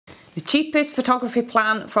The cheapest photography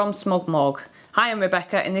plan from SmugMug. Hi, I'm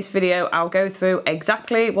Rebecca. In this video I'll go through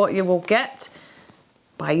exactly what you will get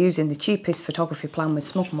by using the cheapest photography plan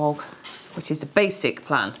with SmugMug, which is the basic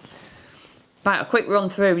plan. Right, a quick run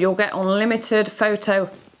through. You'll get unlimited photo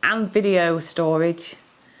and video storage.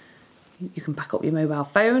 You can back up your mobile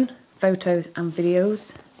phone, photos and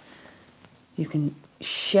videos. You can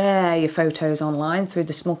share your photos online through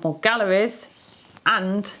the SmugMug galleries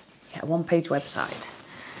and get a one-page website.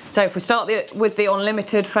 So if we start with the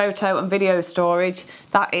unlimited photo and video storage,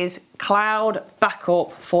 that is cloud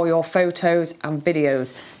backup for your photos and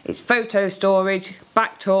videos. It's photo storage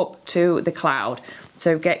backed up to the cloud.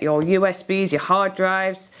 So get your USBs, your hard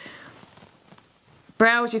drives,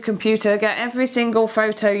 browse your computer, get every single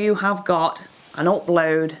photo you have got and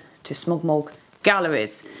upload to SmugMug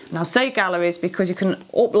galleries. Now I say galleries because you can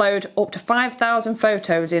upload up to 5,000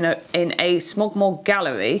 photos in a SmugMug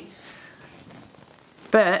gallery,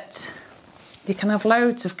 but you can have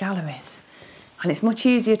loads of galleries and it's much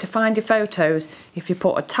easier to find your photos if you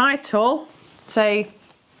put a title, say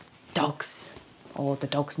dogs, or the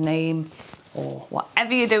dog's name, or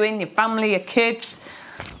whatever you're doing, your family, your kids,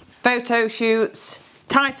 photo shoots,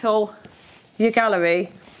 title your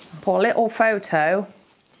gallery and put a little photo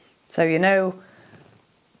so you know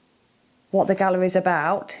what the gallery is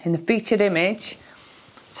about in the featured image.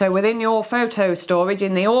 So within your photo storage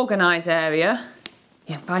in the organise area,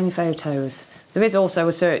 you can find your photos. There is also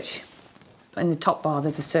a search in the top bar.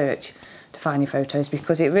 There's a search to find your photos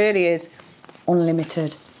because it really is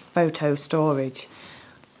unlimited photo storage.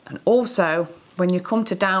 And also when you come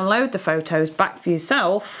to download the photos back for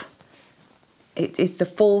yourself, it is the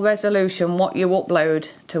full resolution what you upload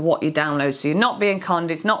to what you download. So you're not being conned.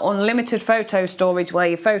 It's not unlimited photo storage where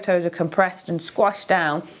your photos are compressed and squashed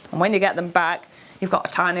down and when you get them back you've got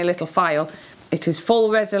a tiny little file. It is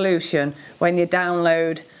full resolution when you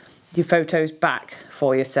download your photos back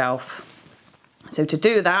for yourself. So to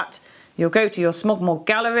do that, you'll go to your SmugMug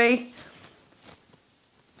gallery,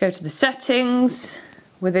 go to the settings,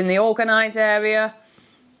 within the organise area,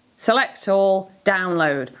 select all,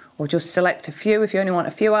 download, or just select a few if you only want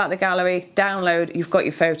a few out of the gallery, download, you've got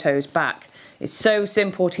your photos back. It's so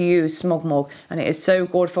simple to use SmugMug and it is so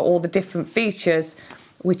good for all the different features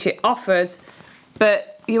which it offers, but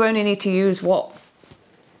you only need to use what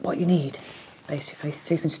you need, basically.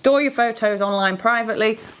 So you can store your photos online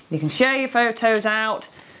privately, you can share your photos out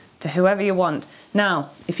to whoever you want.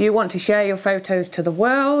 Now, if you want to share your photos to the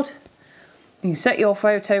world, you can set your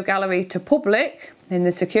photo gallery to public in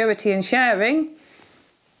the security and sharing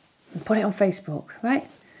and put it on Facebook, right?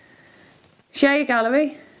 Share your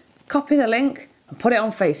gallery, copy the link and put it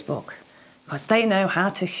on Facebook because they know how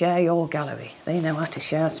to share your gallery. They know how to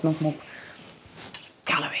share SmugMug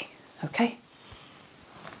gallery, okay?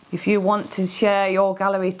 If you want to share your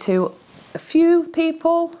gallery to a few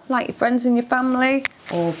people, like your friends and your family,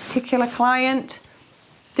 or a particular client,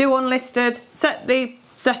 do unlisted, set the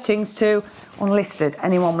settings to unlisted,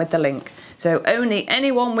 anyone with the link. So only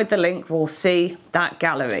anyone with the link will see that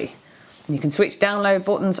gallery. And you can switch download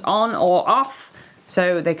buttons on or off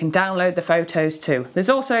so they can download the photos too. There's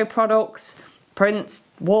also products, prints,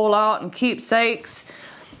 wall art and keepsakes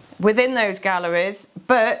within those galleries,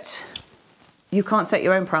 but you can't set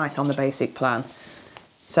your own price on the basic plan.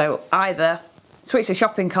 So either switch the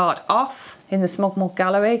shopping cart off in the SmugMug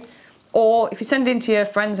gallery, or if you send it to your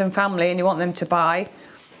friends and family and you want them to buy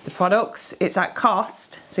the products, it's at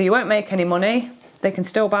cost, so you won't make any money. They can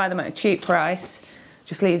still buy them at a cheap price.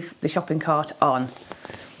 Just leave the shopping cart on.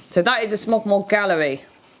 So that is a SmugMug gallery,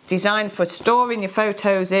 designed for storing your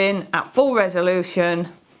photos in at full resolution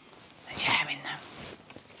and sharing them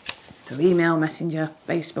through email, messenger,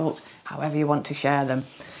 Facebook, however you want to share them.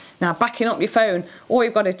 Now backing up your phone, all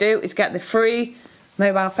you've got to do is get the free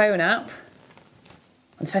mobile phone app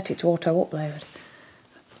and set it to auto upload.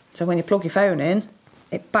 So when you plug your phone in,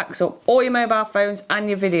 it backs up all your mobile phones and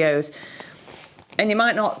your videos. And you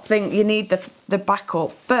might not think you need the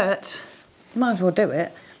backup, but you might as well do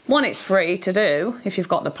it. One, it's free to do if you've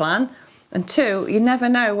got the plan, and two, you never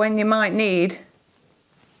know when you might need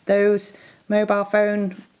those mobile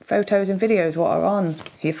phone photos and videos what are on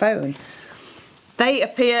your phone. They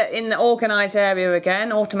appear in the organise area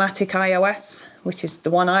again, automatic iOS, which is the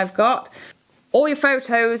one I've got. All your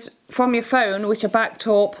photos from your phone which are backed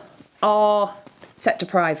up are set to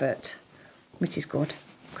private, which is good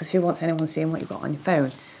because who wants anyone seeing what you've got on your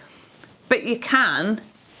phone? But you can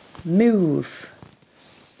move.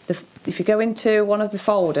 If you go into one of the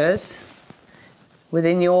folders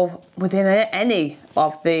within any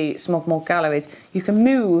of the SmugMug galleries, you can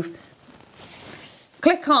move.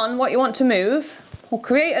 Click on what you want to move or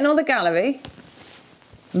create another gallery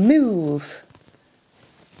move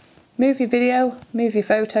your video, move your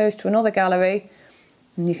photos to another gallery,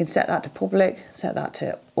 and you can set that to public, set that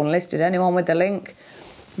to unlisted, anyone with the link,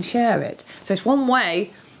 and share it. So it's one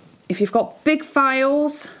way, if you've got big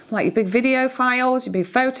files, like your big video files, your big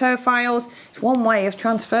photo files, it's one way of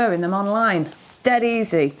transferring them online. Dead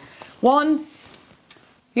easy. One,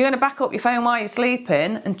 you're going to back up your phone while you're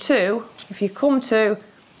sleeping, and two, if you come to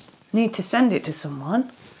need to send it to someone,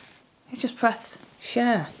 you just press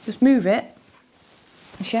share. Just move it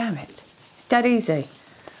and share it. It's dead easy.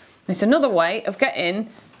 It's another way of getting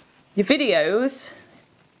your videos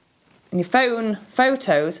and your phone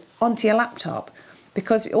photos onto your laptop,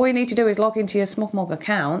 because all you need to do is log into your SmugMug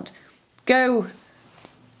account, go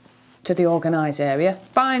to the organise area,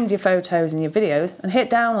 find your photos and your videos and hit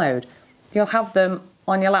download. You'll have them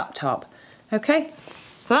on your laptop. Okay,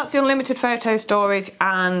 so that's the unlimited photo storage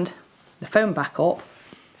and the phone backup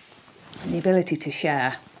and the ability to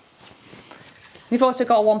share. You've also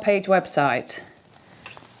got a one-page website.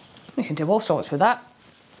 You can do all sorts with that.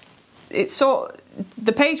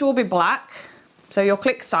 The page will be black, so you'll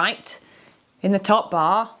click site in the top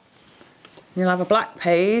bar. You'll have a black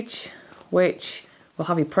page which will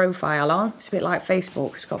have your profile on. It's a bit like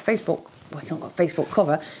Facebook. It's got Facebook, well, it's not got a Facebook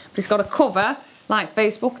cover, but it's got a cover like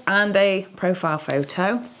Facebook and a profile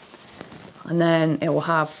photo. And then it will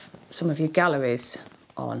have some of your galleries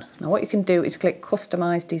on. Now what you can do is click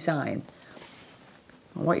customize design.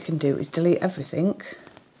 And what you can do is delete everything.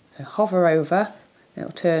 So hover over,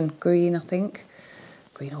 it'll turn green, I think,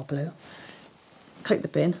 green or blue. Click the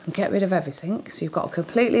bin and get rid of everything. So you've got a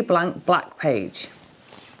completely blank black page.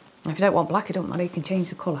 If you don't want black, it don't matter, you can change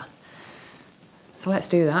the colour. So let's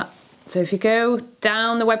do that. So if you go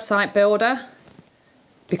down the website builder,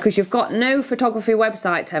 because you've got no photography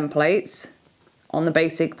website templates on the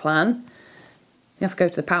basic plan, you have to go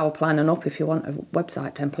to the power plan and up if you want a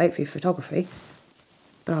website template for your photography.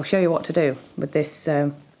 But I'll show you what to do with this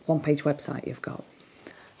one-page website you've got.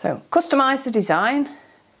 So customise the design.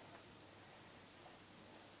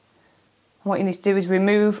 What you need to do is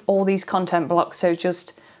remove all these content blocks. So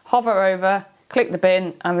just hover over, click the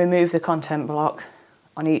bin and remove the content block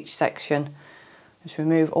on each section. Just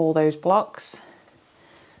remove all those blocks. So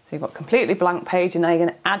you've got a completely blank page, and now you're going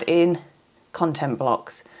to add in content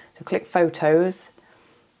blocks. So click photos,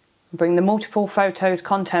 bring the multiple photos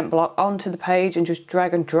content block onto the page and just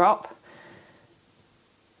drag and drop.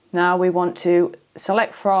 Now we want to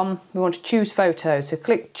select from, we want to choose photos. So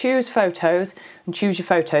click choose photos and choose your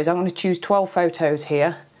photos. I'm going to choose 12 photos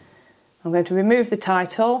here. I'm going to remove the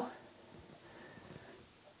title.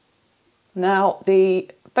 Now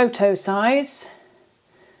the photo size,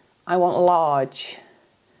 I want large.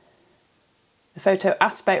 The photo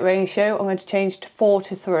aspect ratio, I'm going to change to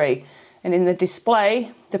 4:3. And in the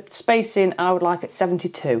display, the spacing I would like at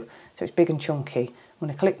 72. So it's big and chunky. I'm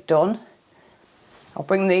going to click done. I'll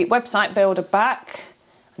bring the website builder back.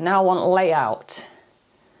 Now I want layout.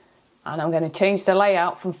 And I'm going to change the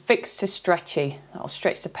layout from fixed to stretchy. That'll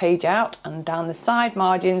stretch the page out, and down the side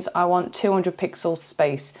margins I want 200 pixels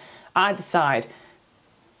space either side.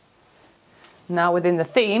 Now within the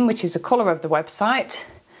theme, which is the colour of the website,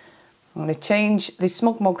 I'm going to change the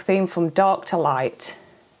SmugMug theme from dark to light.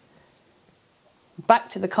 Back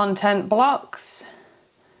to the content blocks.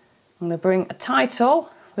 I'm going to bring a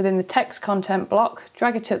title within the text content block,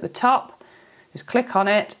 drag it at the top, just click on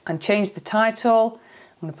it and change the title.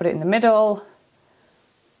 I'm going to put it in the middle.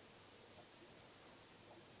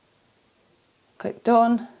 Click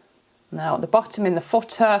done. Now at the bottom in the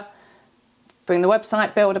footer, bring the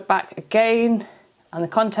website builder back again, and the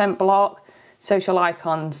content block, social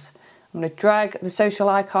icons. I'm going to drag the social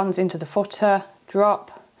icons into the footer,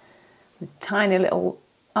 drop the tiny little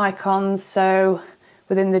icons. So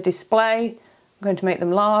within the display, I'm going to make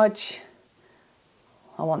them large.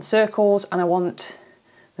 I want circles and I want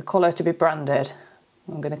the colour to be branded.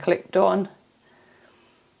 I'm going to click done.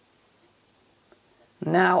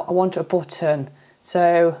 Now I want a button.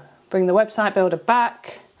 So bring the website builder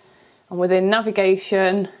back, and within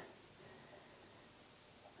navigation,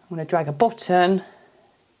 I'm going to drag a button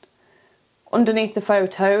underneath the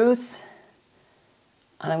photos,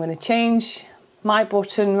 and I'm going to change my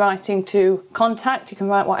button writing to contact. You can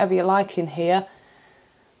write whatever you like in here.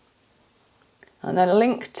 And then a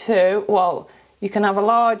link to, well, you can have a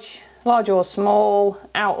large or small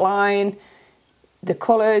outline. The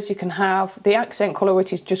colours, you can have the accent colour,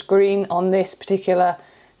 which is just green on this particular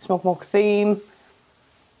SmugMug theme.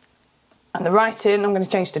 And the writing, I'm going to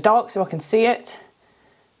change to dark so I can see it.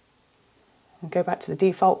 And go back to the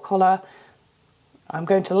default colour. I'm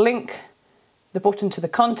going to link the button to the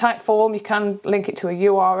contact form. You can link it to a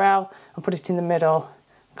URL and put it in the middle.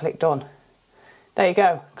 click done. There you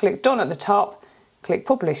go, click done at the top, click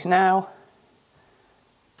publish now.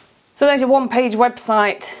 So there's your one-page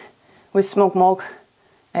website with SmugMug,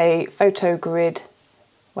 a photo grid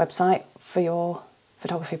website for your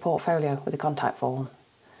photography portfolio with a contact form.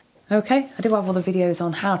 Okay, I do have other videos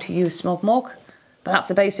on how to use SmugMug, but that's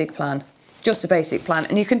a basic plan, just a basic plan.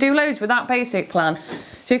 And you can do loads with that basic plan.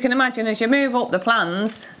 So you can imagine as you move up the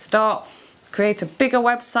plans, create a bigger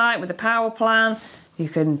website with a power plan, you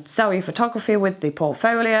can sell your photography with the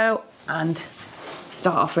portfolio and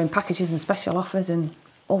start offering packages and special offers and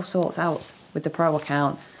all sorts else with the pro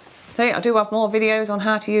account. So yeah, I do have more videos on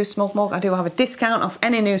how to use SmugMug. I do have a discount off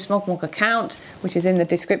any new SmugMug account, which is in the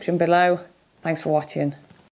description below. Thanks for watching.